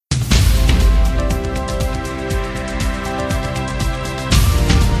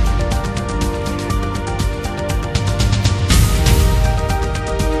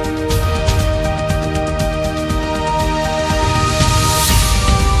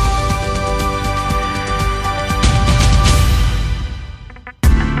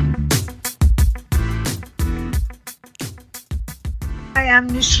am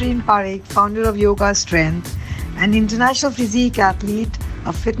Nishreen Parekh, founder of Yoga Strength, an international physique athlete,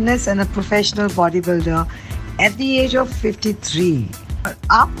 a fitness and a professional bodybuilder at the age of 53. और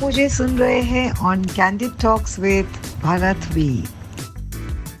आप मुझे सुन रहे हैं on Candid Talks with Bharat V.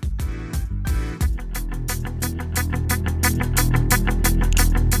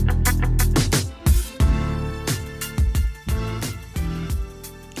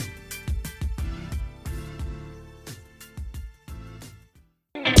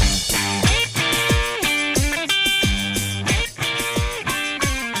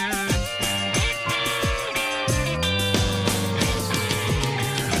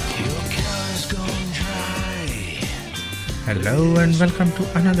 Hello and welcome to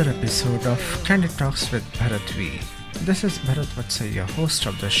another episode of Candid Talks with Bharat V. This is Bharat Vatsa, your host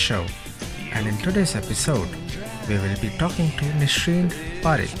of the show, and in today's episode, we will be talking to Nishreen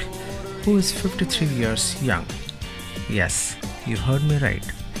Parekh, who is 53 years young. Yes, you heard me right,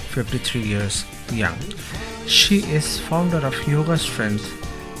 53 years young. She is founder of Yoga Strength,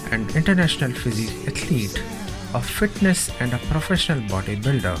 an international physique athlete, a fitness and a professional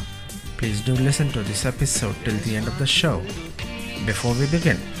bodybuilder. Please do listen to this episode till the end of the show. Before we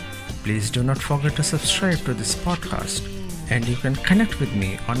begin, please do not forget to subscribe to this podcast, and you can connect with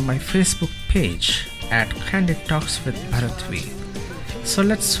me on my Facebook page at Candid Talks with Bharat V. So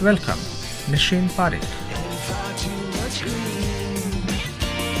let's welcome Nishreen Parekh.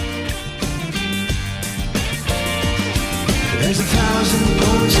 There's 1,000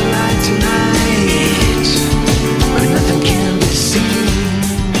 poems to write tonight, but nothing can be seen.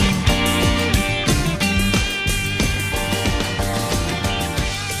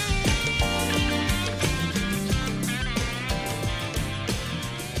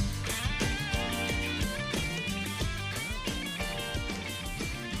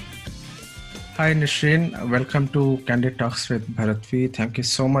 Hi Nishreen, welcome to Candid Talks with Bharat V. Thank you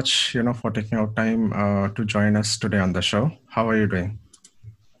so much, for taking out time to join us today on the show. How are you doing?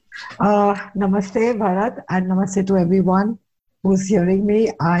 Namaste, Bharat, and namaste to everyone who's hearing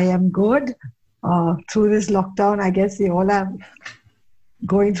me. I am good. Through this lockdown, I guess we all are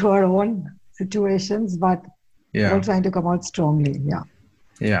going through our own situations, but we're all trying to come out strongly.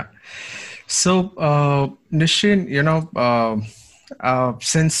 Yeah. So, Nishreen,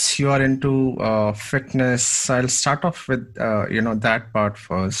 since you are into fitness, I'll start off with, that part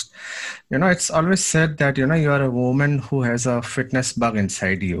first. It's always said that, you are a woman who has a fitness bug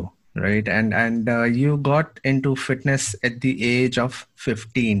inside you, right? And you got into fitness at the age of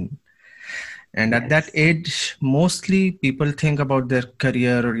 15. And at that age, mostly people think about their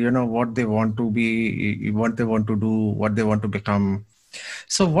career, what they want to be, what they want to do, what they want to become.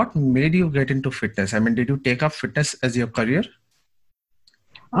 So what made you get into fitness? I mean, did you take up fitness as your career?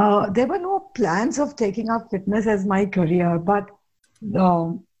 There were no plans of taking up fitness as my career, but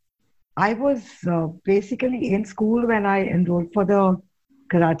I was basically in school when I enrolled for the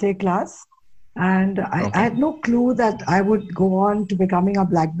karate class, and I had no clue that I would go on to becoming a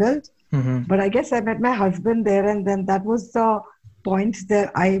black belt. Mm-hmm. But I guess I met my husband there, and then that was the point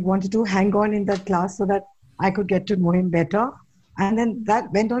that I wanted to hang on in that class so that I could get to know him better. And then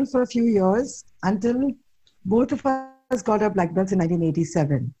that went on for a few years until both of us got our black belts in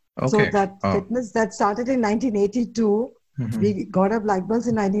 1987. So that fitness that started in 1982, we got our black belts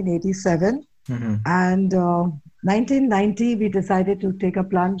in 1987. And 1990, we decided to take a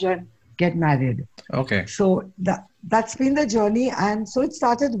plunge and get married. So that's been the journey. And so it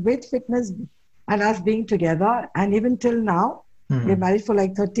started with fitness and us being together. And even till now, we're married for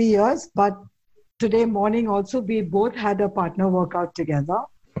like 30 years. But today morning also, we both had a partner workout together.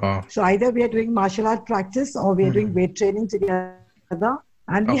 So either we are doing martial art practice or we are doing weight training together.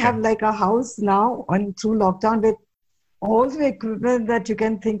 And we have like a house now through lockdown with all the equipment that you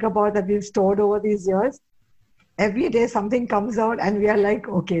can think about that we've stored over these years. Every day something comes out and we are like,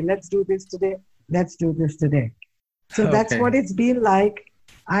 okay, let's do this today. Let's do this today. So that's what it's been like.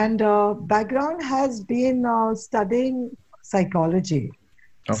 And background has been studying psychology.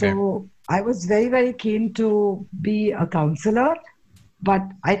 So I was very, very keen to be a counselor. But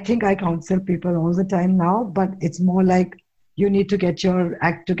I think I counsel people all the time now, but it's more like you need to get your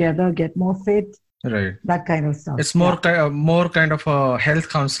act together, get more fit, right? That kind of stuff. It's more kind of a health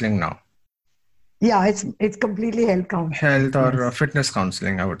counseling now. Yeah, it's completely health counseling. Health or fitness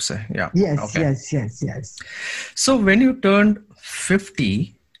counseling, I would say. Yeah. Yes. So when you turned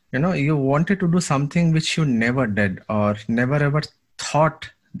 50, you wanted to do something which you never did or never ever thought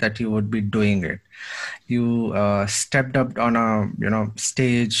that you would be doing it. You stepped up on a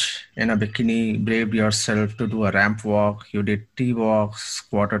stage in a bikini, braved yourself to do a ramp walk. You did T-walks,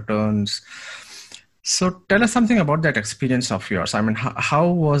 quarter turns. So tell us something about that experience of yours. I mean, how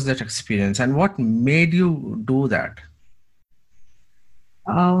was that experience and what made you do that?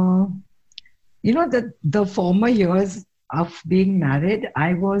 Uh, the former years of being married, I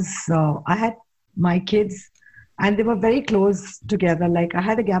had my kids and they were very close together. Like I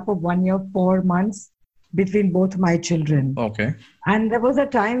had a gap of 1 year, 4 months between both my children. Okay. And there was a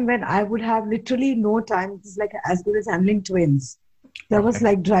time when I would have literally no time. It's like as good as handling twins. There was Okay.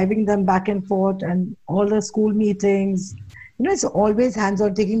 like driving them back and forth and all the school meetings. It's always hands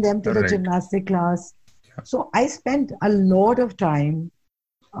on, taking them to the Right. gymnastic class. Yeah. So I spent a lot of time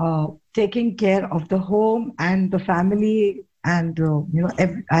taking care of the home and the family. And,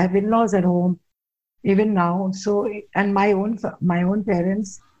 I have in-laws at home even now. So, and my own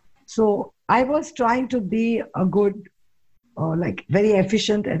parents. So I was trying to be a good, like very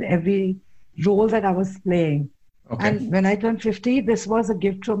efficient at every role that I was playing. Okay. And when I turned 50, this was a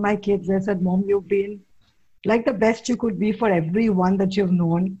gift from my kids. They said, Mom, you've been like the best you could be for everyone that you've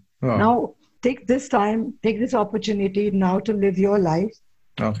known. Wow. Now, take this opportunity now to live your life,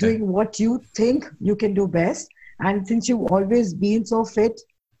 Okay. doing what you think you can do best. And since you've always been so fit,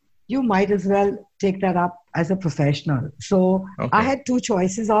 you might as well take that up as a professional. So I Okay. had two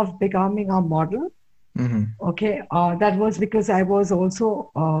choices of becoming a model. Mm-hmm. Okay, that was because I was also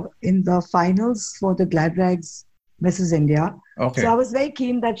in the finals for the Glad Rags Mrs. India. Okay. So I was very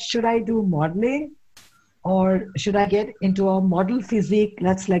keen that should I do modeling or should I get into a model physique?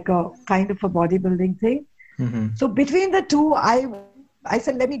 That's like a kind of a bodybuilding thing. Mm-hmm. So between the two, I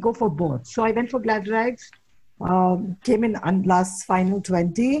said, let me go for both. So I went for Glad Rags, came in last final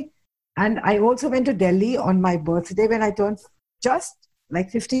 20. And I also went to Delhi on my birthday when I turned just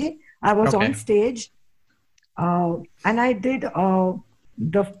like 50. I was Okay. on stage. And I did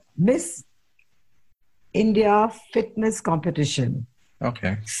the Miss India fitness competition.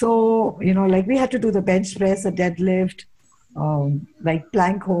 Okay. So, like we had to do the bench press, a deadlift, like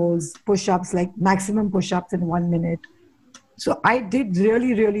plank holds, push-ups, like maximum push-ups in 1 minute. So I did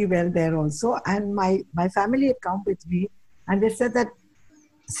really, really well there also. And my family had come with me and they said that,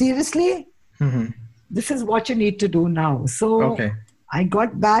 seriously, Mm-hmm. this is what you need to do now. So Okay. I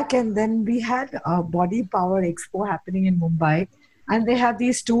got back and then we had a Body Power Expo happening in Mumbai. And they have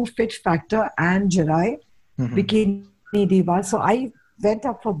these two, Fit Factor and Jirai, Mm-hmm. Bikini Diva. So I went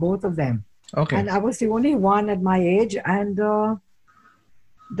up for both of them. Okay. And I was the only one at my age. And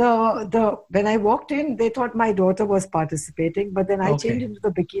when I walked in, they thought my daughter was participating. But then I Okay. changed into the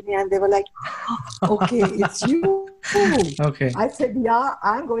bikini and they were like, okay, it's you. Okay. I said, yeah,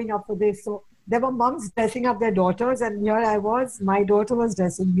 I'm going up for this. So there were moms dressing up their daughters, and here I was, my daughter was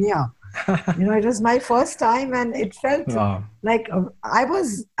dressing me up. It was my first time, and it felt Wow. like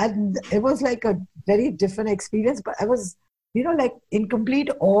it was like a very different experience, but I was, like in complete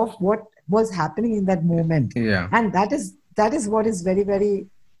awe of what was happening in that moment. Yeah. And that is what is very, very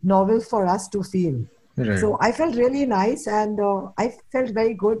novel for us to feel. Right. So I felt really nice, and I felt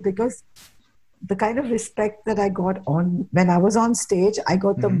very good because the kind of respect that I got when I was on stage, I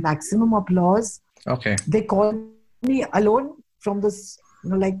got the maximum applause. Okay. They called me alone from this,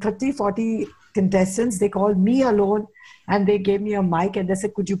 like 30, 40 contestants. They called me alone and they gave me a mic and they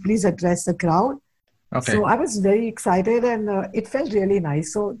said, could you please address the crowd? Okay. So I was very excited and it felt really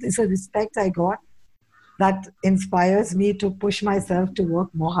nice. So it's a respect I got that inspires me to push myself to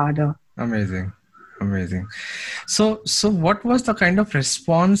work more harder. Amazing. Amazing. So what was the kind of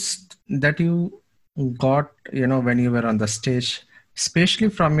response that you got, when you were on the stage, especially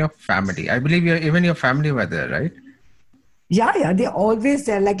from your family? I believe even your family were there, right? Yeah, they're always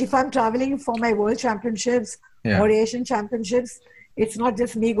there. Like if I'm traveling for my world championships Yeah. or Asian championships, it's not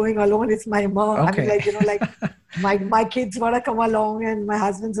just me going alone, it's my mom. Okay. I mean, like my kids want to come along and my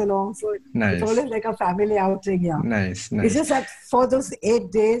husband's along. So Nice. it's always like a family outing, yeah. Nice. It's just that for those 8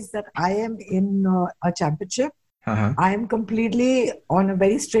 days that I am in a championship, Uh-huh. I am completely on a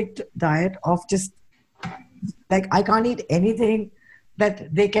very strict diet of just like I can't eat anything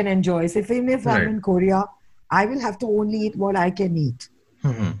that they can enjoy. So even if I'm Right. in Korea, I will have to only eat what I can eat.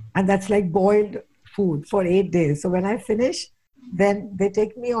 Mm-hmm. And that's like boiled food for 8 days. So when I finish, then they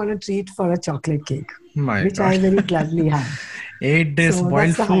take me on a treat for a chocolate cake, My which God. I very gladly have. 8 days So boiled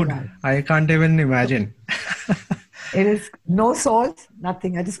that's the food. highlight. I can't even imagine. It is no salt,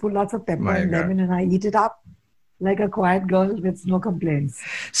 nothing. I just put lots of pepper My and God. lemon and I eat it up like a quiet girl with no complaints.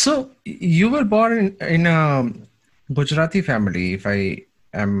 So you were born in a Gujarati family, if I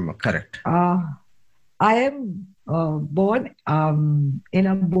am correct. I am born in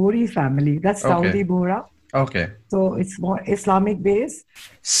a Bori family. That's Okay. Saudi Bora. Okay. So it's more Islamic based.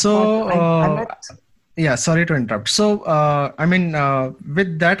 So But I met Yeah, sorry to interrupt. So, I mean,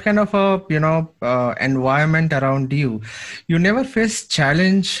 with that kind of a, environment around you, you never faced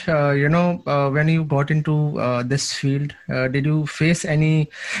challenge, when you got into this field. Did you face any,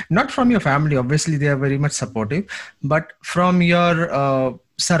 not from your family, obviously they are very much supportive, but from your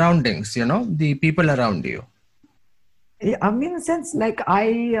surroundings, the people around you? Yeah, I mean, in a sense, like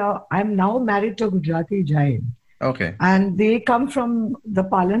I'm now married to a Gujarati Jain, Okay. and they come from the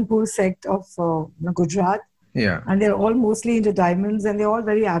Palanpur sect of Gujarat, Yeah. and they're all mostly into diamonds, and they're all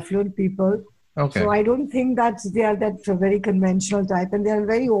very affluent people. Okay. So I don't think that they are that very conventional type, and they are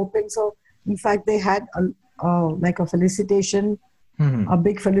very open. So in fact, they had like a felicitation, Mhm. a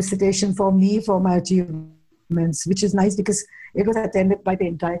big felicitation for me for my achievements, which is nice because it was attended by the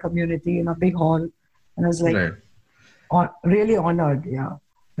entire community in a big hall, and I was like Right. really honored. Yeah.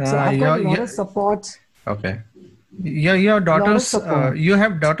 So I've got Yeah, a lot yeah. of support. Okay. Your A lot of daughters, support. you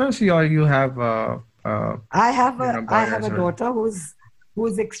have daughters, or you have, I boy have as a well. daughter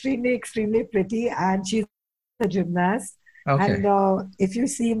who's extremely pretty, and she's a gymnast. Okay. And if you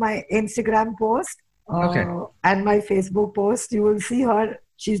see my Instagram post Okay. and my Facebook post, you will see her.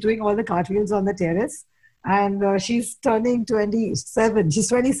 She's doing all the cartwheels on the terrace, and she's turning 27. She's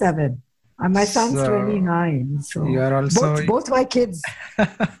 27, and my son's So 29. you So are also both my kids,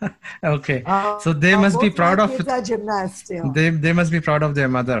 okay. So they must be both my proud of kids are gymnasts. Yeah. they must be proud of their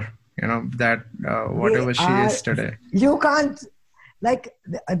mother, that They whatever she are, is today. you can't, like,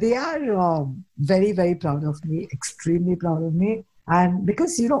 they are very proud of me, extremely proud of me. And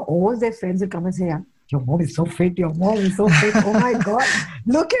because, all their friends will come and say, "Yeah, your mom is so fit, your mom is so fit. Oh my God,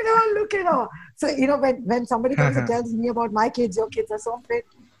 look at her, look at her." So, when somebody comes and tells me about my kids, your kids are so fit.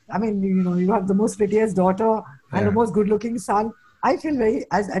 I mean, you have the most prettiest daughter and the Yeah, most good looking son. I feel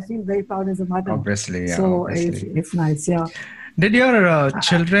very proud as a mother. obviously. Yeah, So obviously. it's nice. Yeah. Did your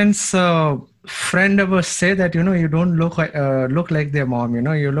children's friend ever say that you don't look like their mom?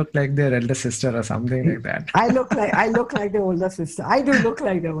 You look like their elder sister or something like that. I look like the older sister. I do look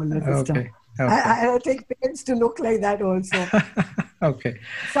like the older sister. Okay. Okay. I take pains to look like that also. Okay.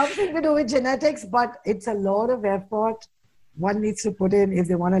 Something to do with genetics, but it's a lot of effort one needs to put in if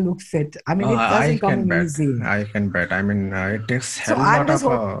they want to look fit. I mean, it I doesn't come can in bet. easy. I can bet. I mean, it takes So hell lot I'm just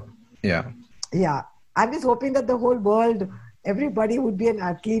of hope, yeah. yeah, I'm just hoping that the whole world, everybody would be an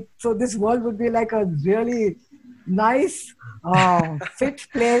athlete. So this world would be like a really nice, fit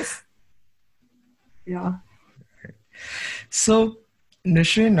place. Yeah. So,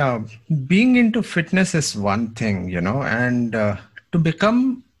 Nishin, being into fitness is one thing, and to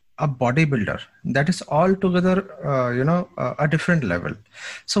become a bodybuilder, that is altogether, a different level.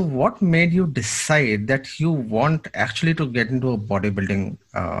 So, what made you decide that you want actually to get into a bodybuilding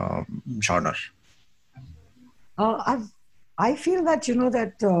genre? I've, I feel that,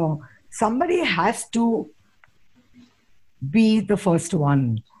 that somebody has to be the first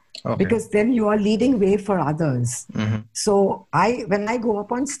one, Okay. because then you are leading way for others. Mhm. So when I go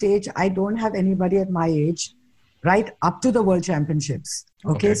up on stage, I don't have anybody at my age right up to the world championships.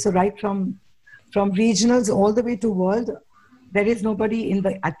 Okay. Okay. So right from regionals all the way to world, there is nobody in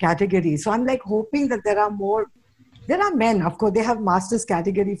the category. So I'm like hoping that there are men, of course, they have masters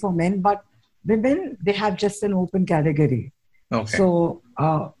category for men, but women, they have just an open category. Okay. So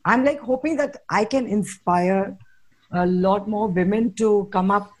I'm like hoping that I can inspire a lot more women to come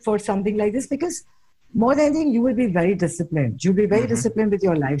up for something like this, because more than anything, you will be very disciplined. You'll be very disciplined with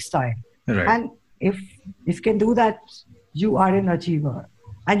your lifestyle. Right. And if you can do that, you are an achiever.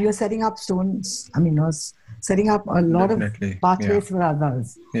 And you're setting up setting up a lot Definitely. of pathways for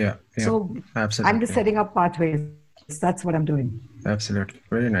others. Yeah. Yeah. So Absolutely. I'm just setting up pathways. That's what I'm doing. Absolutely.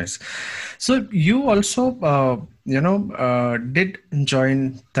 Very nice. So you also, did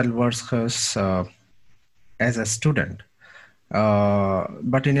join Talwar's course as a student.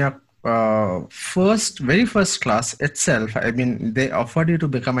 But in your very first class itself, I mean, they offered you to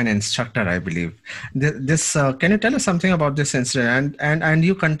become an instructor, I believe. This can you tell us something about this incident? And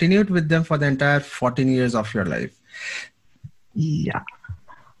you continued with them for the entire 14 years of your life. Yeah.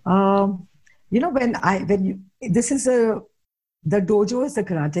 The dojo is a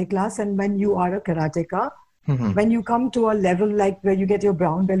karate class, and when you are a karateka, when you come to a level like where you get your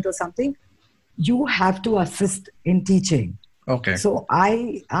brown belt or something, you have to assist in teaching. Okay. So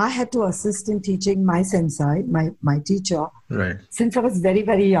I had to assist in teaching my sensei, my teacher, Right. since I was very,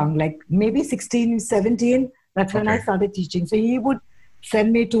 very young, like maybe 16, 17. That's when I Okay. started teaching. So he would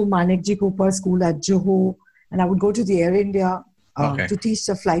send me to Manekji Cooper School at Juhu, and I would go to the Air India Okay. to teach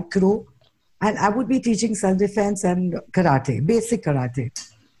the flight crew. And I would be teaching self-defense and karate, basic karate.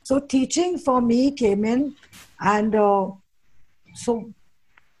 So teaching for me came in, and so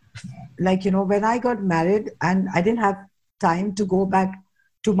like, when I got married and I didn't have time to go back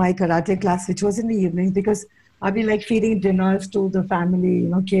to my karate class, which was in the evening, because I'd be like feeding dinners to the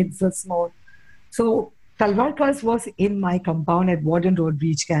family, kids are small. So Talwarkars was in my compound at Warden Road,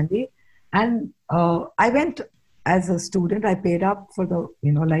 Beach Candy. And I went as a student. I paid up for the,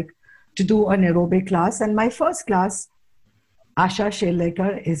 to do an aerobic class. And my first class, Asha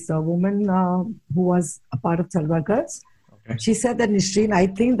Shelekar is a woman who was a part of Talwarkars. Okay. She said that, Nishreen, I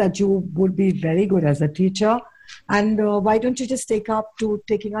think that you would be very good as a teacher. And why don't you just take up to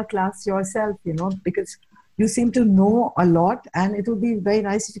taking a class yourself, because you seem to know a lot and it would be very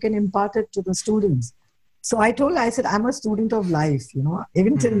nice if you can impart it to the students. So I told her, I said, I'm a student of life,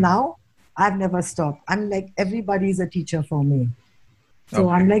 even till now, I've never stopped. I'm like, everybody's a teacher for me. So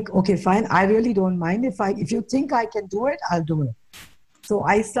I'm like, okay, fine. I really don't mind. If you think I can do it, I'll do it. So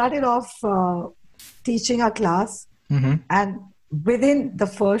I started off teaching a class. And within the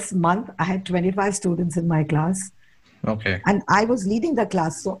first month, I had 25 students in my class. Okay. And I was leading the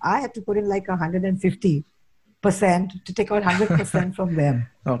class. So I had to put in like 150% to take out 100% from them.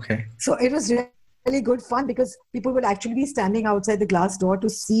 Okay. So it was really good fun because people would actually be standing outside the glass door to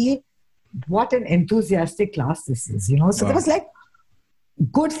see what an enthusiastic class this is, So there was like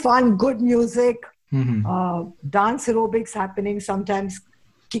good fun, good music, dance aerobics happening, sometimes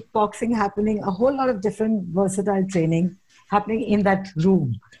kickboxing happening, a whole lot of different versatile training happening in that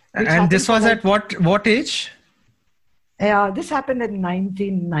room. And this was at what age? This happened in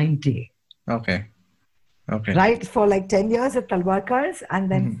 1990. Okay. Right, for like 10 years at Talwarkars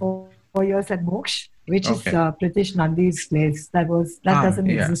and then 4 years at Moksh, which is Pritish Nandi's place. That doesn't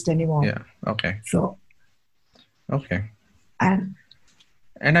exist anymore. Yeah. Okay. So. Okay. And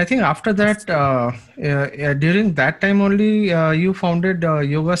I think after that, during that time only, you founded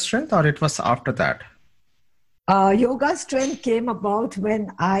Yoga Strength, or it was after that? Yoga Strength came about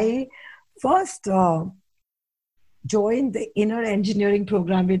when I first joined the inner engineering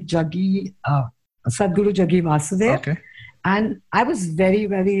program with Sadhguru Jaggi Vasudev. Okay. And I was very,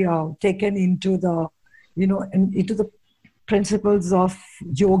 very taken into the, into the principles of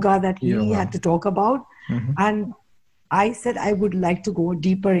yoga that he had to talk about. And I said I would like to go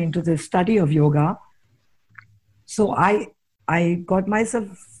deeper into the study of yoga. So I got myself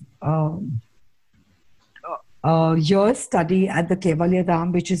a year's study at the Kevalya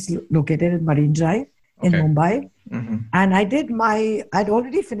Dham, which is located in Marine Drive in Mumbai. And I'd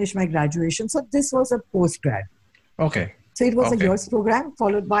already finished my graduation. So this was a postgrad. Okay. So it was a year's program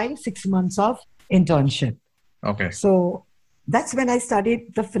followed by 6 months of internship. Okay. So that's when I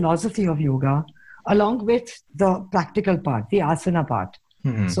studied the philosophy of yoga, along with the practical part, the asana part.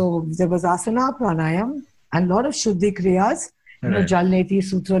 So there was asana, pranayam, and a lot of Shuddhi Kriyas, Jal Neti,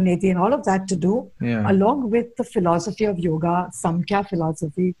 Sutra Neti, and all of that to do, along with the philosophy of yoga, Samkhya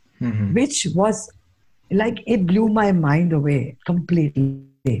philosophy, which was like, it blew my mind away completely.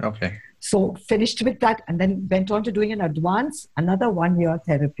 Okay. So finished with that and then went on to doing an advanced, another 1 year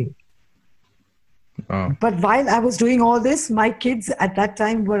therapy. Wow. But while I was doing all this, my kids at that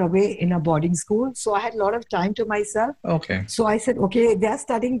time were away in a boarding school. So I had a lot of time to myself. Okay. So I said, okay, they're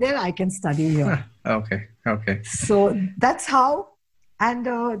studying there, I can study here. Okay. So that's how. And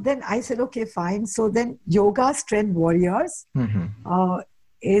then I said, okay, fine. So then Yoga Strength Warriors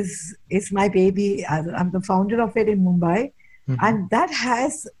is my baby. I'm the founder of it in Mumbai. And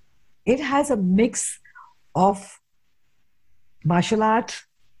it has a mix of martial art,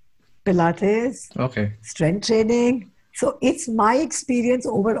 Pilates, strength training. So it's my experience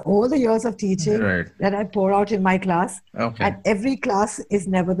over all the years of teaching that I pour out in my class. And every class is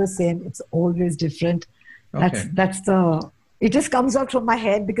never the same. It's always different. It just comes out from my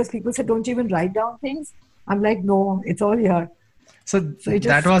head because people say, don't you even write down things? I'm like, no, it's all here. So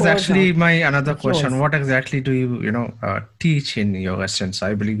that was actually my another question. What exactly do you teach in Yoga Strength?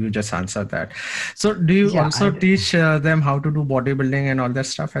 I believe you just answered that. So do you also teach them how to do bodybuilding and all that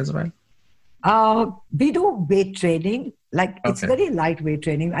stuff as well? We do weight training. It's very lightweight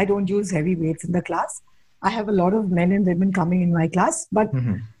training. I don't use heavy weights in the class. I have a lot of men and women coming in my class, but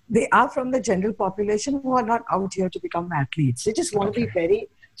they are from the general population who are not out here to become athletes. They just want to be very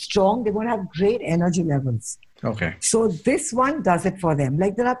strong. They want to have great energy levels. Okay. So this one does it for them.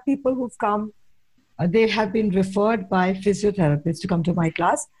 Like, there are people who've come, they have been referred by physiotherapists to come to my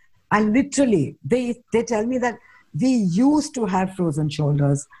class. And literally, they tell me that we used to have frozen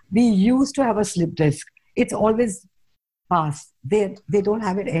shoulders. We used to have a slip disc. It's always past. They don't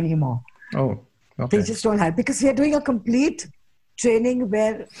have it anymore. Oh, okay. They just don't have it. Because we are doing a complete training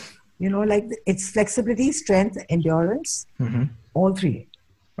where, it's flexibility, strength, endurance, all three.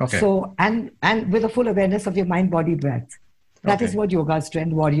 Okay. So, and with a full awareness of your mind, body, breath. That is Okay. what Yoga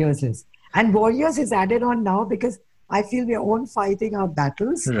Strength Warriors is. And Warriors is added on now because I feel we are all fighting our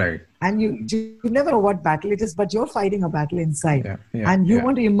battles. Right. And you never know what battle it is, but you're fighting a battle inside. Yeah. Yeah. And you Yeah.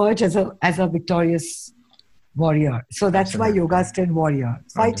 want to emerge as a victorious warrior. So that's why Absolutely. Yoga Strength Warrior.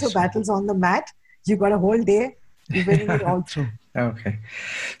 Fight your Understood. battles on the mat. You got a whole day. You're winning it all through. Okay.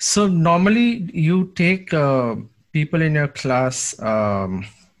 So normally you take people in your class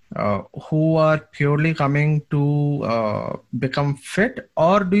who are purely coming to become fit,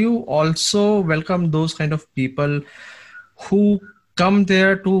 or do you also welcome those kind of people who come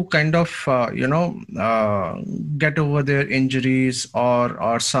there to kind of get over their injuries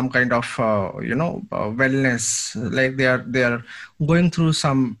or some kind of wellness, like they are going through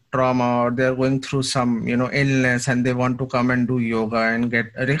some trauma or they're going through some illness and they want to come and do yoga and get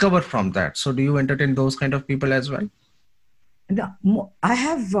recover from that? So do you entertain those kind of people as well? I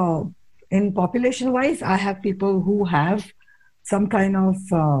have, in population wise, I have people who have some kind of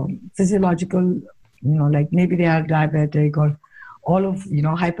physiological, like maybe they are diabetic or all of,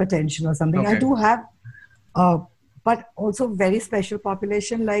 hypertension or something. I Okay. do have, but also very special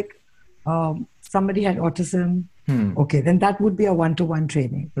population, like somebody had autism. Okay, then that would be a one-to-one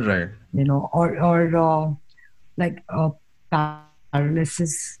training, Right. or like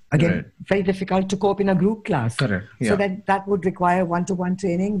paralysis. Again, Right. very difficult to cope in a group class. Correct. So Yeah. that would require one-to-one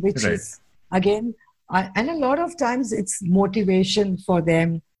training, which Right. is again, and a lot of times it's motivation for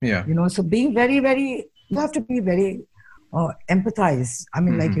them. Yeah. So being very, very, you have to be very empathize. I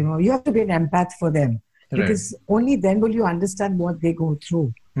mean, like, Mhm. you have to be an empath for them Right. because only then will you understand what they go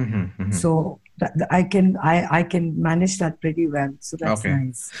through. Mhm, mhm. So I can manage that pretty well. So that's Okay.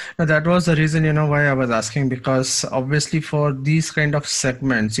 nice. Now, that was the reason, why I was asking, because obviously for these kind of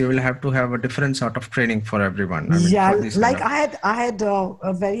segments, you will have to have a different sort of training for everyone. I mean, Yeah, for these like kind I had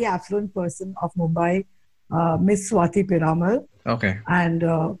a very affluent person of Mumbai, Miss Swati Piramal, okay. and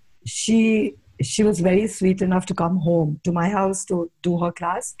she was very sweet enough to come home to my house to do her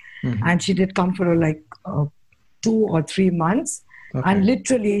class, Mhm. and she did come for like 2 or 3 months, Okay. and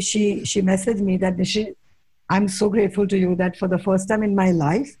literally she messaged me that I'm so grateful to you that for the first time in my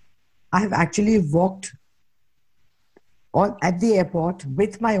life, I have actually walked at the airport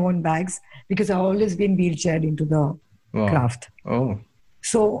with my own bags because I've always been wheelchaired into the Wow. craft. Oh,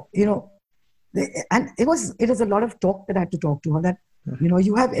 So, and it was a lot of talk that I had to talk to her that,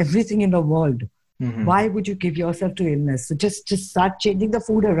 you have everything in the world. Mhm. Why would you give yourself to illness? So just start changing the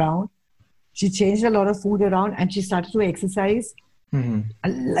food around. She changed a lot of food around and she started to exercise. Mhm.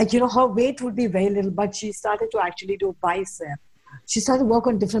 Like, her weight would be very little, but she started to actually do bicep. She started to work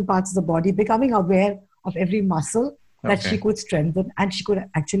on different parts of the body, becoming aware of every muscle that Okay. she could strengthen, and she could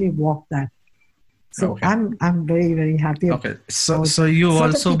actually walk that. So Okay. I'm very, very happy. Okay. So about so you certain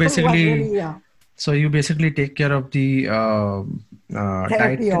also people who are basically really, so you basically take care of the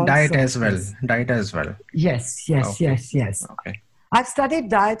therapy diet also. as well. Yes. Diet as well. Yes, Okay. yes. Okay. I've studied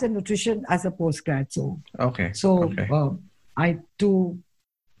diet and nutrition as a postgrad, Okay. so Okay. I do.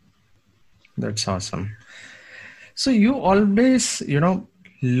 That's awesome. So you always,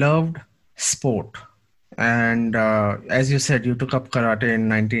 loved sport. And as you said, you took up karate in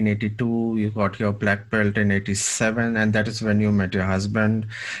 1982, you got your black belt in 87, and that is when you met your husband.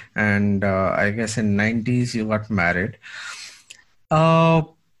 And I guess in 90s, you got married. Uh,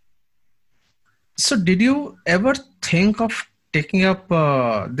 so did you ever think of taking up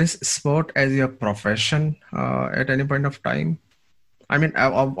this sport as your profession at any point of time? I mean,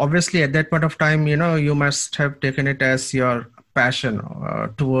 obviously at that point of time, you must have taken it as your passion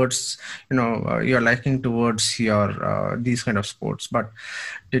towards, your liking towards your these kind of sports. But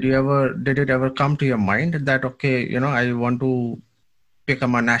did it ever come to your mind that, okay, I want to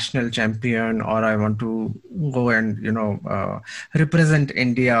become a national champion, or I want to go and, represent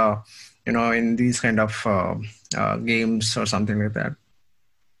India, in these kind of games or something like that?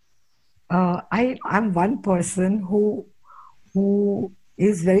 I'm one person who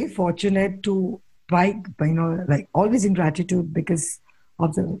is very fortunate to like always in gratitude because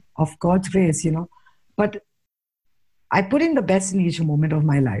of God's grace, But I put in the best in each moment of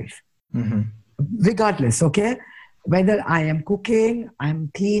my life, Mm-hmm. regardless, okay? Whether I am cooking,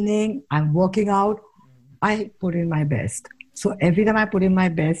 I'm cleaning, I'm working out, I put in my best. So every time I put in my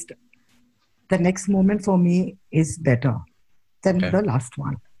best, the next moment for me is better than Okay. the last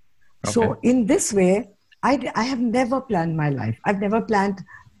one. Okay. So in this way, I have never planned my life. I've never planned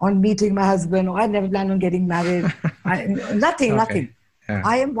on meeting my husband, or I never planned on getting married. Nothing. Yeah.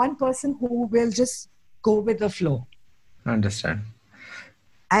 I am one person who will just go with the flow. Understand.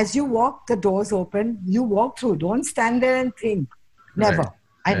 As you walk, the doors open, you walk through. Don't stand there and think. Never. Right.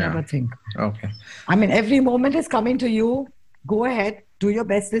 I Yeah. never think. Okay. I mean, every moment is coming to you. go ahead, do your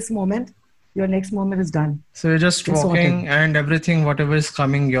best this moment. Your next moment is done. So you're just It's walking sorted. and everything, whatever is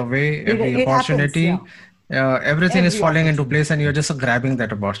coming your way, every It happens, opportunity, yeah. everything is Every falling into opportunity. place and you're just grabbing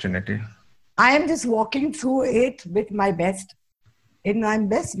that opportunity. I am just walking through it with my best, in my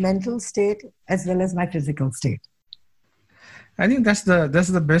best mental state as well as my physical state. I think that's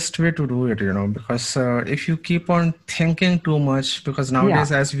the best way to do it, because if you keep on thinking too much, because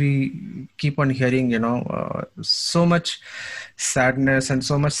nowadays Yeah. as we keep on hearing, so much sadness and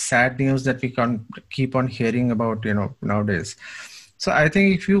so much sad news that we can keep on hearing about, nowadays. So I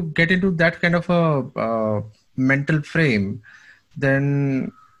think if you get into that kind of a mental frame,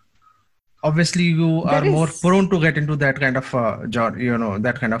 then obviously you are There more is prone to get into that kind of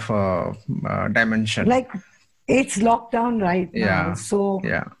that kind of dimension. like it's lockdown right now. Yeah, So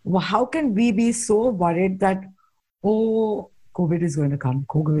yeah. how can we be so worried that, oh, COVID is going to come?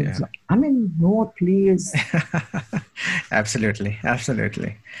 COVID is, Yeah. I mean, no, please. Absolutely,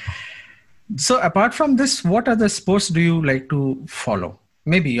 absolutely. So apart from this, what other sports do you like to follow?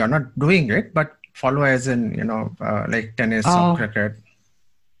 Maybe you're not doing it, but follow as in, like tennis or Uh, cricket.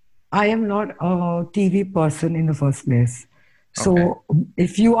 I am not a TV person in the first place. Okay. So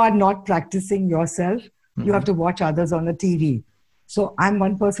if you are not practicing yourself, you have Mhm. to watch others on the TV. So I'm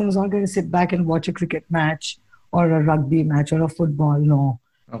one person who's not going to sit back and watch a cricket match or a rugby match or a football. No.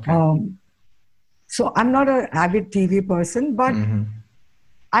 Okay. Um, so I'm not an avid TV person, but Hmm.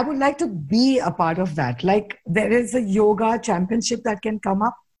 I would like to be a part of that. Like there is a yoga championship that can come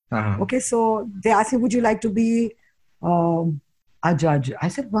up. Uh-huh. Okay, so they asked me, would you like to be um, a judge? I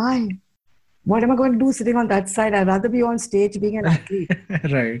said, why? What am I going to do sitting on that side? I'd rather be on stage being an athlete.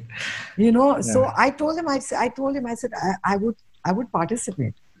 Right. So Yeah. I told him, I said, I would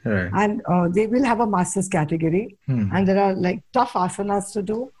participate. Right. And they will have a master's category, Hmm. and there are like tough asanas to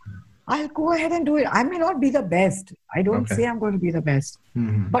do. I'll go ahead and do it. I may not be the best. I don't Okay. say I'm going to be the best,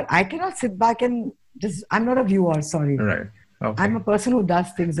 Hmm. but I cannot sit back and just, I'm not a viewer, sorry. Right. Okay. I'm a person who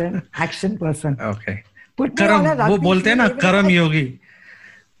does things, an action person. Okay. Put me on Karam, a वो rugby बोलते हैं field, ना even if करम योगी.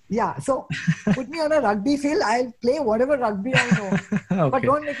 yeah, so put me on a rugby field, I'll play whatever rugby I know. But Okay.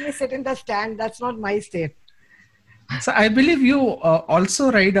 don't make me sit in the stand. That's not my state. So I believe you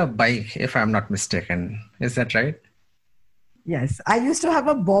also ride a bike, if I'm not mistaken. Is that right? Yes, I used to have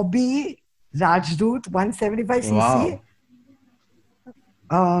a Bobby Rajdoot 175cc.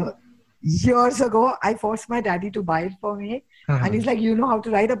 Wow. Years ago, I forced my daddy to buy it for me. Uh-huh. And he's like, you know how to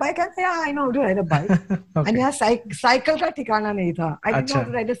ride a bike? I said, yeah, I know how to ride a bike. And Okay. yeah, cycle ka tikana nahi tha. I didn't know how to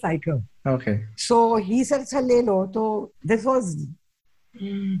Acha. ride a cycle. Okay. So he said, "Chal le lo." So this was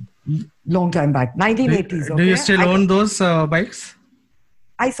long time back, 1980s. Do you Okay, still own those bikes?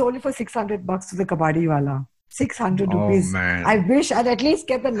 I sold it for $600 to the kabaddi wala. 600 Oh rupees. man. I wish I'd at least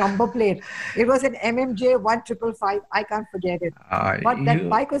kept the number plate. It was an MMJ 1555. I can't forget it. But that You.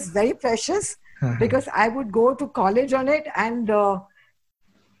 bike was very precious Uh-huh. because I would go to college on it, and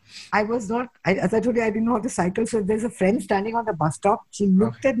I was not, as I told you, I didn't know how to cycle. So there's a friend standing on the bus stop. She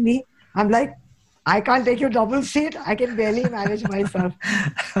looked at me. I'm like, I can't take you double seat. I can barely manage myself.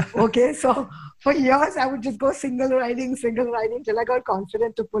 Okay, so for years I would just go single riding till I got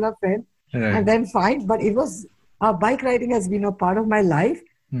confident to pull a friend, Right. and then fine. But it was bike riding has been a part of my life,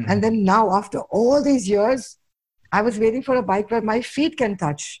 Mhm. and then now after all these years, I was waiting for a bike where my feet can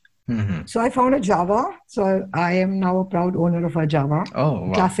touch. Mhm. So I found a Java. So I am now a proud owner of a Java Oh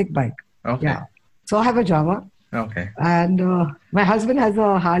wow. classic bike. Okay. Yeah. So I have a Java, Okay. and my husband has a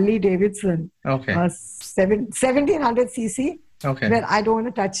Harley Davidson, Okay. 1700cc, Okay. where I don't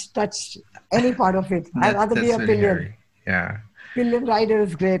want to touch any part of it. I'd rather be That's a very pillion. hairy. Yeah. Pillion rider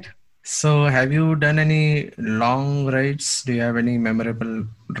is great. So have you done any long rides? Do you have any memorable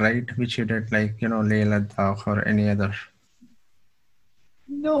ride which you did, like, Leh Ladakh or any other?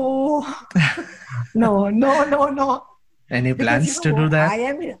 No, no. Any Because plans you to know do what? that?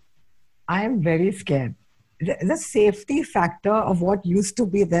 I am very scared. The safety factor of what used to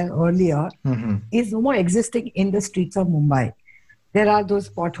be there earlier Mm-hmm. is no more existing in the streets of Mumbai. There are those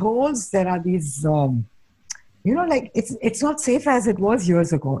potholes. There are these, like it's not safe as it was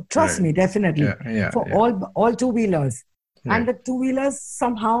years ago. Trust Right. me, definitely. Yeah. For all two wheelers, Right. and the two wheelers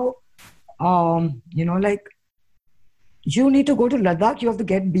somehow, like you need to go to Ladakh. You have to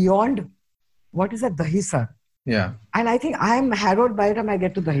get beyond what is that Dahisar, Yeah. and I think I am harrowed by the time I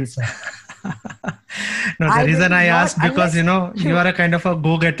get to Dahisar. No, the I reason will I not, asked because unless you are a kind of a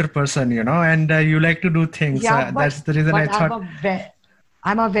go-getter person, and you like to do things. yeah, That's the reason I but thought.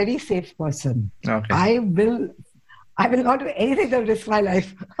 I'm a very safe person. Okay. I will not do anything that risks my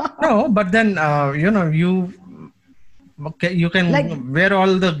life. No, but then you Okay, you can Like, wear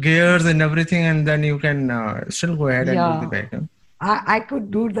all the gears and everything, and then you can still go ahead and do the yeah, bike. Huh? I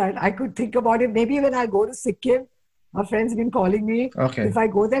could do that. I could think about it. Maybe when I go to Sikkim, a friend's been calling me. Okay. If I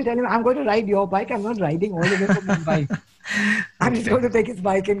go there, I'll tell him, I'm going to ride your bike. I'm not riding all the way from Mumbai. I'm just Okay. going to take his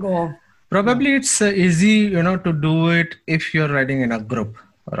bike and go off. Probably it's easy, to do it if you're riding in a group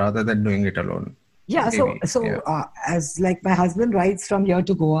rather than doing it alone. Yeah, so Maybe. so Yeah. as like my husband rides from here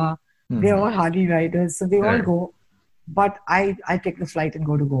to Goa, they're Mhm. all Harley riders, so they all Right. go. But I take the flight and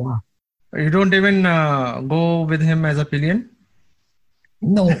go to Goa. You don't even go with him as a pillion?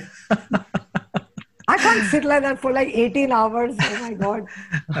 No, I can't sit like that for like 18 hours. Oh my God.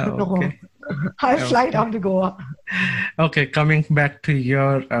 No, Okay. I'll fly Okay. down to Goa. Okay, coming back to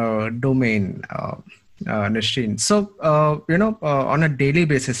your domain, Nishreen. So, on a daily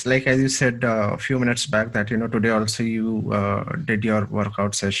basis, like as you said a few minutes back, that today also you did your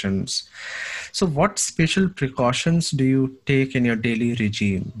workout sessions. So, what special precautions do you take in your daily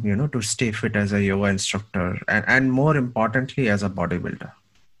regime, to stay fit as a yoga instructor, and more importantly, as a bodybuilder?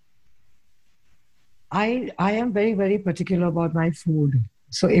 I am very, very particular about my food.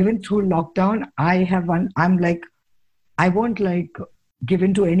 So even through lockdown, I'm like, I won't like give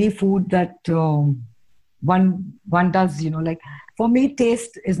into any food that one does, like for me,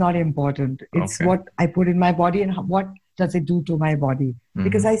 taste is not important. It's Okay. what I put in my body and what does it do to my body.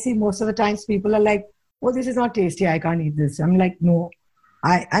 Because I see most of the times people are like, oh, this is not tasty. I can't eat this. I'm like, no.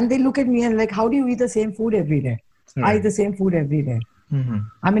 And they look at me and like, how do you eat the same food every day? I eat the same food every day. Mhm.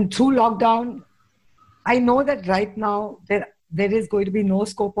 I mean, through lockdown, I know that right now there is going to be no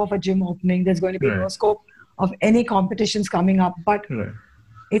scope of a gym opening. There's going to be no Right. scope of any competitions coming up. But Right.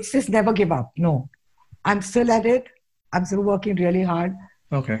 it's just never give up. No, I'm still at it. I'm still working really hard,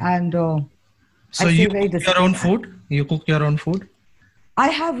 Okay. and So I you stay very cook your own disciplined. food? You cook your own food? I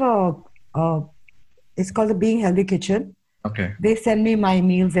have a it's called the Being Healthy Kitchen. Okay. They send me my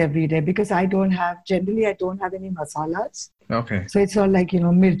meals every day because I don't have any masalas. Okay. So it's all like,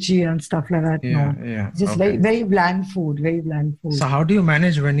 mirchi and stuff like that. Yeah. No, Yeah. just Okay. very, very bland food, very bland food. So how do you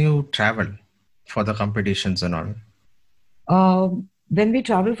manage when you travel for the competitions and all? When we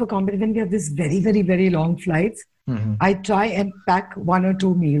travel for competition, we have these very, very, very long flights. Mhm. I try and pack 1 or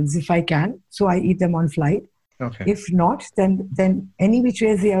 2 meals if I can. So I eat them on flight. Okay. If not, then any which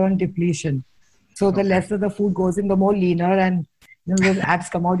ways they are on depletion. So the Okay. lesser the food goes in, the more leaner and those abs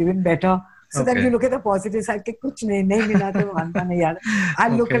come out even better. So then Okay. you look at the positive side, कि कुछ नहीं मिला तो वांदा नहीं यार. I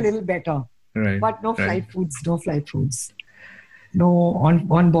look a Okay. little better. Right. But no Right. flight foods, no flight foods. No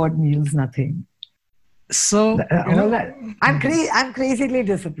on board meals, nothing. So, All that. I'm crazily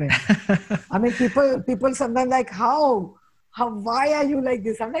disciplined. I mean, people sometimes like, why are you like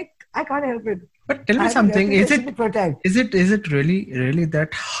this? I'm like, I can't help it. but tell I me have a something. Is reputation it to protect. is it really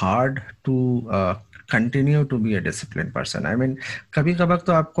that hard to continue to be a disciplined person? I mean, कभी कभार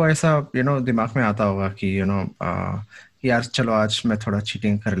तो आपको ऐसा दिमाग में आता होगा कि यार चलो आज मैं थोड़ा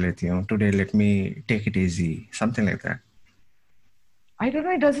cheating कर लेती हूँ. Today let me take it easy. Something like that. I don't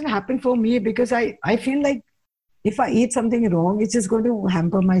know, it doesn't happen for me because I feel like if I eat something wrong, it's just going to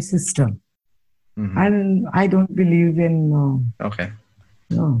hamper my system. Mhm. And I don't believe in, Okay.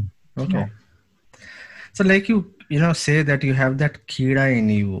 no. Okay. So like you say that you have that kida in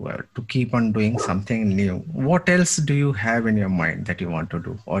you to keep on doing something new. What else do you have in your mind that you want to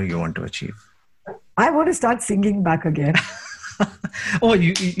do or you want to achieve? I want to start singing back again. Oh,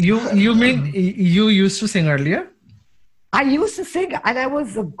 you mean you used to sing earlier? I used to sing and I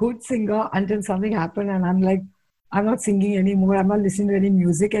was a good singer until something happened and I'm like, I'm not singing anymore. I'm not listening to any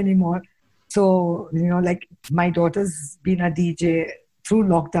music anymore. So, like my daughter's been a DJ through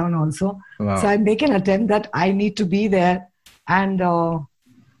lockdown also. Wow. So I make an attempt that I need to be there. And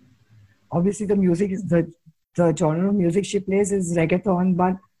obviously the music is the genre of music she plays is reggaeton,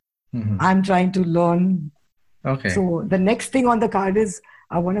 but Mhm. I'm trying to learn. Okay. So the next thing on the card is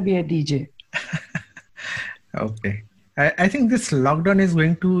I want to be a DJ. Okay. I think this lockdown is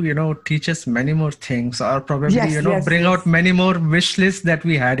going to, teach us many more things or probably, Yes, yes, bring yes. out many more wish lists that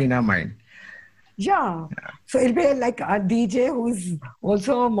we had in our mind. Yeah. So it'll be like a DJ who's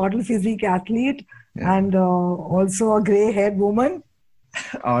also a model physique athlete and also a gray haired woman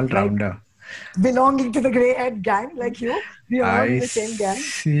All rounder. belonging to the gray haired gang like you. We are all in the same gang.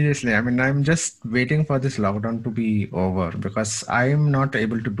 Seriously, I mean, I'm just waiting for this lockdown to be over because I'm not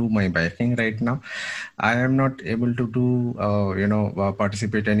able to do my biking right now. I am not able to do,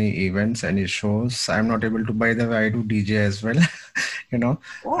 participate any events, any shows. I'm not able to, by the way, I do DJ as well,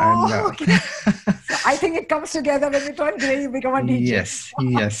 Oh, and okay. So I think it comes together when you turn gray, you become a DJ.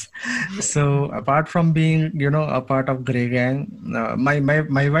 yes. So apart from being, a part of Grey Gang,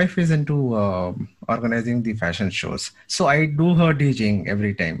 my wife is into organizing the fashion shows. So I do her DJing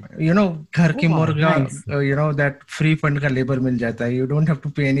every time. Ghar ki wow, murga, nice. that free fund ka labor mil jata hai. You don't have to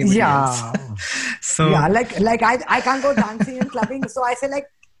pay anybody else. Yeah. So Yeah, like I can't go dancing and clubbing. So I say like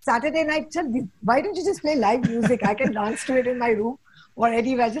Saturday night, why don't you just play live music? I can dance to it in my room or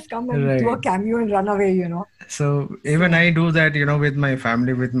anywhere. Just come and do a right. cameo and run away, So even I do that, with my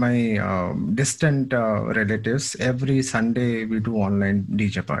family, with my distant relatives. Every Sunday we do online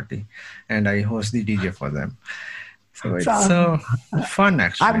DJ party, and I host the DJ for them. So So it's fun I'm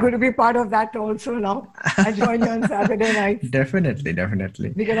actually. going to be part of that also now. I join you on Saturday nights.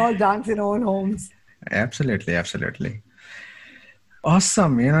 Definitely. We can all dance in our own homes. Absolutely.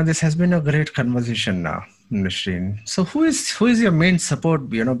 Awesome. This has been a great conversation now, Nishreen. So who is your main support,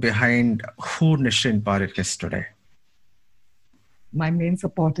 behind who Nishreen Parekh is today? My main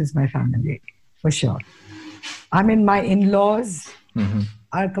support is my family, for sure. I mean, my in-laws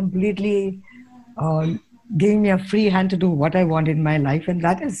are completely giving me a free hand to do what I want in my life. And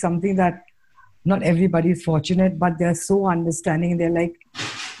that is something that not everybody is fortunate, but they're so understanding.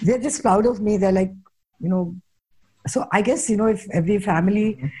 They're just proud of me. They're like, so I guess, if every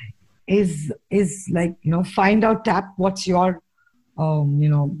family is like, find out, tap what's your,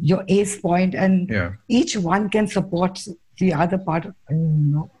 your ace point, and Yeah. each one can support the other partner,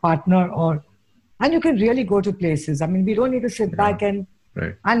 and you can really go to places. I mean, we don't need to sit back and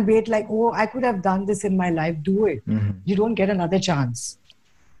Right. wait like, oh, I could have done this in my life. Do it. You don't get another chance.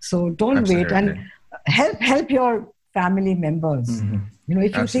 So don't wait, and help your family members.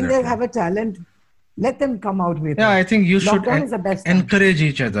 If you think they have a talent, let them come out with it. I think you should Lockdown is the best time. encourage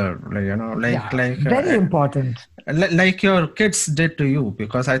each other, Very important. Like your kids did to you,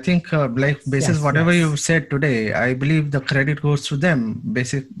 because I think basis whatever you said today, I believe the credit goes to them.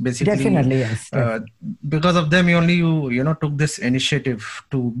 Basically, Definitely, yes. Because of them, only you took this initiative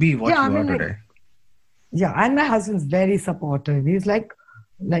to be what you are today. And my husband's very supportive. He's like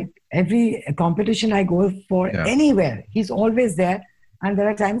every competition I go for anywhere, he's always there. And there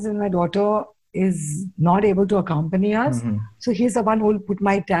are times when my daughter is not able to accompany us. So he's the one who will put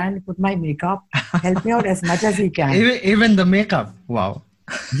my tan, put my makeup, help me out as much as he can. Even the makeup. Wow.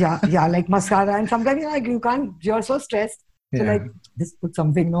 Yeah, like mascara. And sometimes you can't, you're so stressed. So just put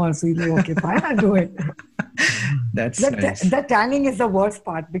something on. So you're like, okay, fine, I'll do it. That's nice. The tanning is the worst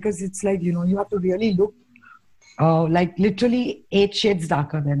part, because it's like, you have to really look like literally 8 shades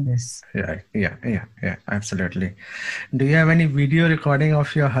darker than this. Yeah, absolutely. Do you have any video recording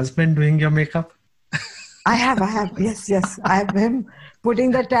of your husband doing your makeup? I have. Yes. I have him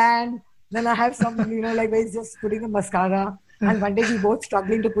putting the tan. Then I have some, like where he's just putting the mascara. And one day we both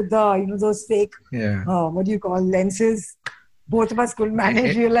struggling to put the, those fake, what do you call, lenses. Both of us couldn't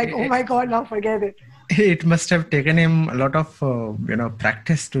manage. We were like, oh my God, now forget it. It must have taken him a lot of,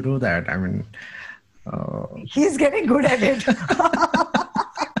 practice to do that. I mean, he's getting good at it.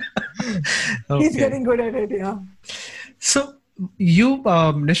 He's getting good at it, yeah. So you,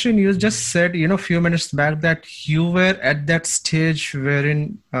 Nishreen, you just said, a few minutes back that you were at that stage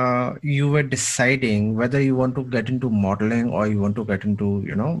wherein you were deciding whether you want to get into modeling or you want to get into,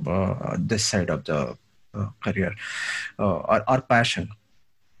 this side of the career or passion.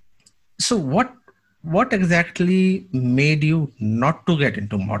 So what exactly made you not to get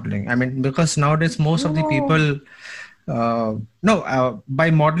into modeling? I mean, because nowadays most of the people,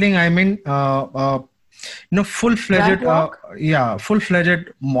 by modeling I mean full-fledged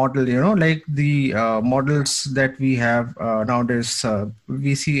full-fledged model, like the models that we have nowadays.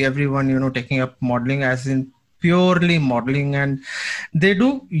 We see everyone taking up modeling as in purely modeling, and they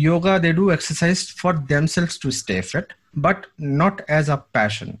do yoga, they do exercise for themselves to stay fit, but not as a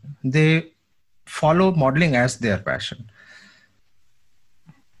passion. They follow modeling as their passion.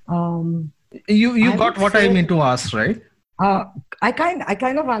 You got what I mean to ask, right? I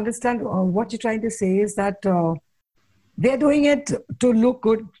kind of understand what you're trying to say is that they're doing it to look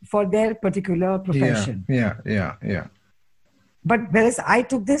good for their particular profession. Yeah. But whereas I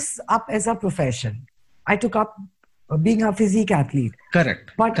took this up as a profession, I took up being a physique athlete.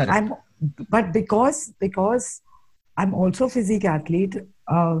 Correct. But because I'm also a physique athlete,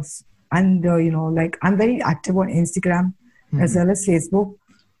 and like I'm very active on Instagram as well as Facebook.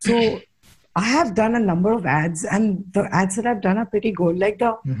 So I have done a number of ads, and the ads that I've done are pretty good. Like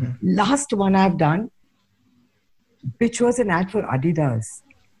the last one I've done, which was an ad for Adidas,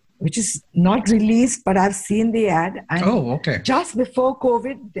 which is not released, but I've seen the ad. And just before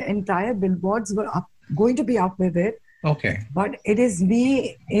COVID, the entire billboards were going to be up with it. Okay. But it is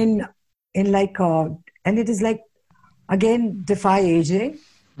me in like, and it is like, again, defy aging.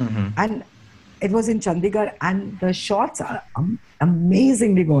 And it was in Chandigarh, and the shots are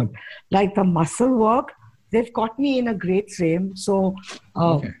amazingly good. Like the muscle work, they've caught me in a great frame. So,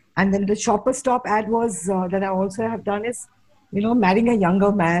 and then the Shopper Stop ad was that I also have done is, marrying a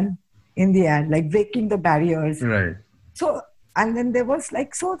younger man in the ad, like breaking the barriers. Right. So, and then there was there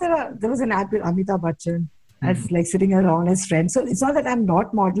was an ad with Amitabh Bachchan as like sitting around as friends. So it's not that I'm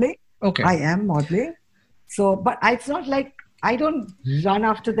not modeling. Okay. I am modeling. So, but it's not like I don't run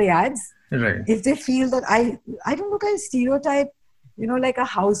after the ads. Right. If they feel that I don't look like a stereotype, like a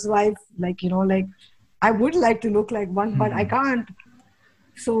housewife, like I would like to look like one, but I can't.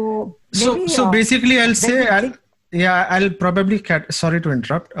 So maybe, so basically, I'll say I'll probably sorry to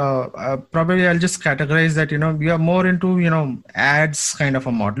interrupt. Probably I'll just categorize that we are more into ads kind of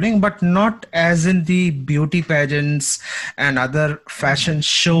a modeling, but not as in the beauty pageants and other fashion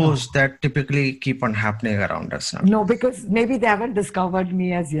shows that typically keep on happening around us now. No, because maybe they haven't discovered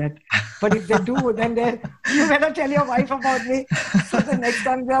me as yet. But if they do, then you better tell your wife about me. So the next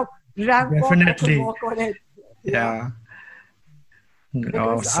time we have ramp walk on it. Yeah.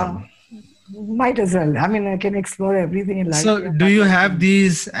 Because, awesome. Might as well. I mean, I can explore everything in life. So, do you have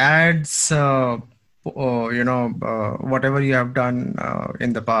these ads, whatever you have done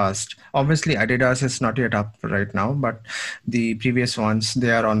in the past? Obviously, Adidas is not yet up right now, but the previous ones,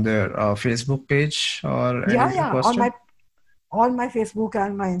 they are on their Facebook page or on my Facebook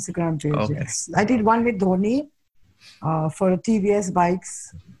and my Instagram page. Okay. Yes, I did one with Dhoni for TVS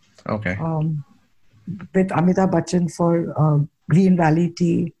bikes. Okay. With Amitabh Bachchan for Green Valley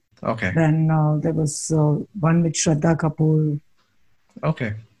Tea. Okay. Then there was one with Shraddha Kapoor.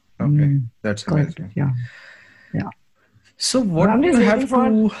 Okay. That's amazing. Yeah. So what do you have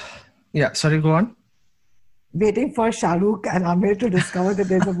to... Yeah, sorry, go on. Waiting for Shah Rukh and Amir to discover that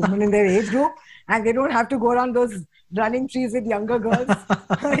there's a woman in their age group and they don't have to go around those running trees with younger girls.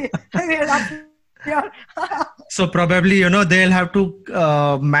 So probably, they'll have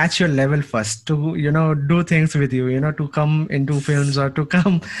to match your level first to, do things with you, to come into films or to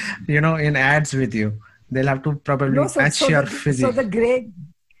come, in ads with you. They'll have to probably match your physique. So the Grey,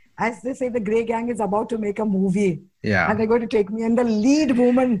 as they say, the Grey Gang is about to make a movie. Yeah. And they're going to take me and the lead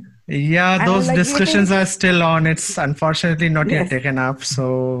woman. Yeah, those discussions are still on. It's unfortunately not yet taken up.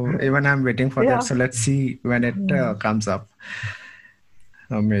 So even I'm waiting for that. So let's see when it comes up.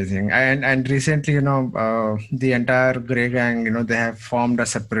 Amazing. And recently, the entire Grey Gang, they have formed a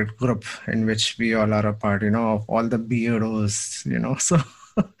separate group in which we all are a part, of all the beardos, so.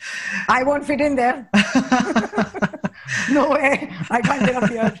 I won't fit in there. No way. I can't get up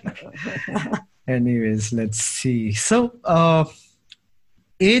here. Anyways, let's see. So,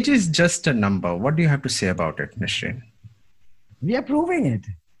 age is just a number. What do you have to say about it, Nishreen? We are proving it.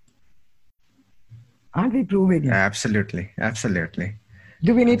 Aren't we proving it? Absolutely.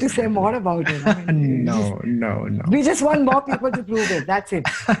 Do we need to say more about it? I mean, no. We just want more people to prove it. That's it.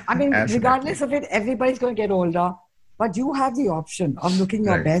 I mean, regardless of it, everybody's going to get older. But you have the option of looking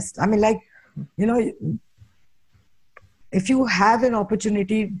your best. I mean, if you have an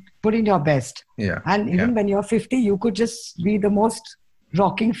opportunity, put in your best. Yeah. And even when you're 50, you could just be the most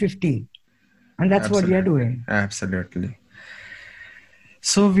rocking 50. And that's what we are doing. Absolutely.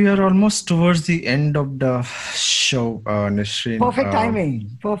 So we are almost towards the end of the show, Nishreen. Perfect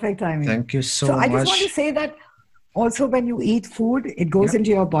timing. Thank you so much. So I just want to say that also when you eat food, it goes into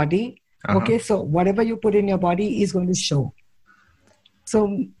your body. Okay, so whatever you put in your body is going to show.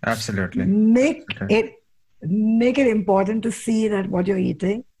 So absolutely make it important to see that what you're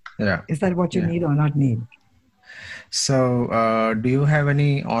eating. Yeah. Is that what you need or not need? So, do you have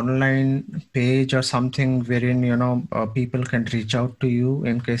any online page or something wherein, people can reach out to you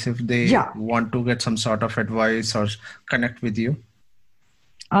in case if they want to get some sort of advice or connect with you?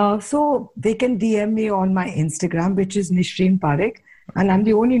 So they can DM me on my Instagram, which is Nishreen Parekh. And I'm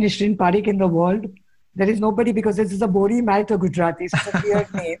the only Nishreen Parekh in the world. There is nobody because this is a Bori Malta Gujarati. It's a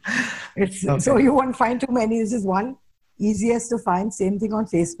weird name. So you won't find too many. This is one easiest to find. Same thing on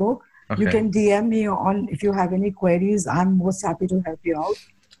Facebook. Okay. You can DM me on if you have any queries. I'm most happy to help you out.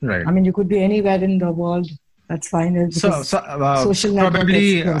 Right. I mean, you could be anywhere in the world. That's fine. So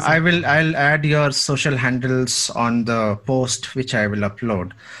probably I'll add your social handles on the post which I will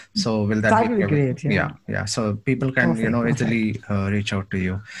upload. So will that be great? Yeah. So people can easily reach out to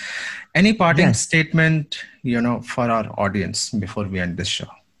you. Any parting statement for our audience before we end this show?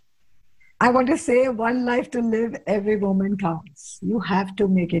 I want to say one life to live, every moment counts. You have to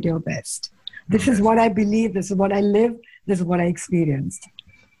make it your best. This is what I believe. This is what I live. This is what I experienced.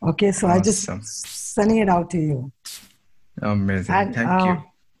 Okay, so awesome. I just sending it out to you. Amazing. And, thank you.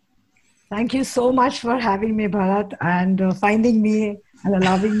 Thank you so much for having me, Bharat, and finding me and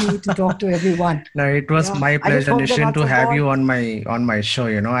allowing me to talk to everyone. No, it was Yeah. my I just pleasure, hope they're Nishin, not to so have you bored. on my show.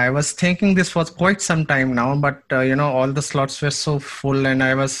 I was thinking this was quite some time now, but all the slots were so full, and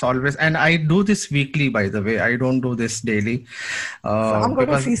I was always, and I do this weekly, by the way. I don't do this daily, So I'm going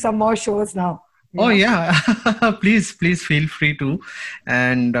to because. see some more shows now. Oh yeah, please feel free to,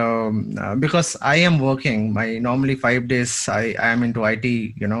 and because I am working, my normally 5 days I am into IT.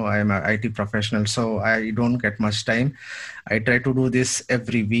 I am a IT professional, so I don't get much time. I try to do this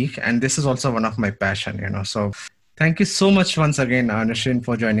every week, and this is also one of my passion. So thank you so much once again, Nishin,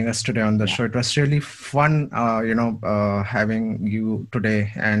 for joining us today on the show. It was really fun, having you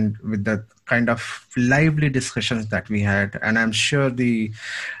today, and with the kind of lively discussions that we had, and I'm sure the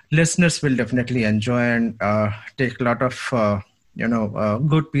listeners will definitely enjoy and take a lot of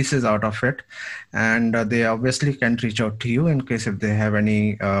good pieces out of it, and they obviously can reach out to you in case if they have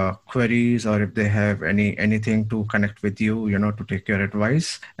any queries, or if they have anything to connect with you, to take your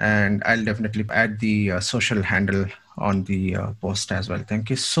advice. And I'll definitely add the social handle on the post as well. Thank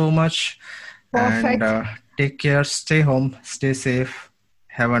you so much. Perfect. And take care, stay home, stay safe,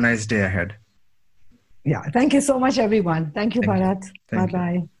 have a nice day ahead. Yeah. Thank you so much, everyone. Thank you, Thank you. Bharat. Thank you.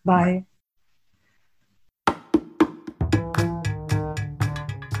 Bye-bye. Bye.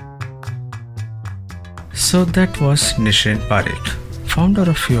 So that was Nishin Parekh, founder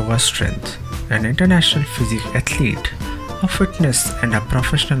of Yoga Strength, an international physique athlete, a fitness and a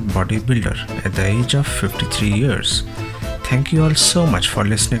professional bodybuilder at the age of 53 years. Thank you all so much for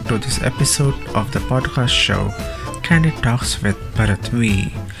listening to this episode of the podcast show Candid Talks with Bharat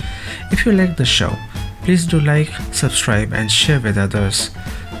V. If you like the show, please do like, subscribe and share with others.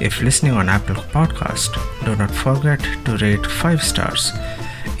 If listening on Apple Podcast, do not forget to rate 5 stars.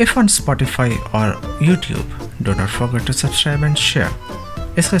 If on Spotify or YouTube, do not forget to subscribe and share.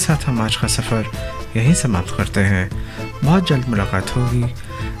 इसके साथ हम आज का सफ़र यहीं समाप्त करते हैं. बहुत जल्द मुलाकात होगी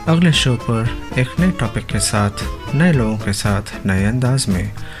अगले शो पर एक नए टॉपिक के साथ, नए लोगों के साथ, नए अंदाज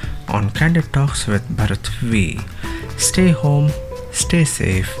में on Candid Talks with Bharat V. Stay home, stay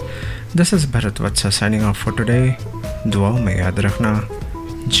safe. This is Bharat Vatsa signing off for today. दुआओं में याद रखना.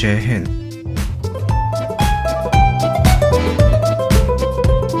 जय हिंद.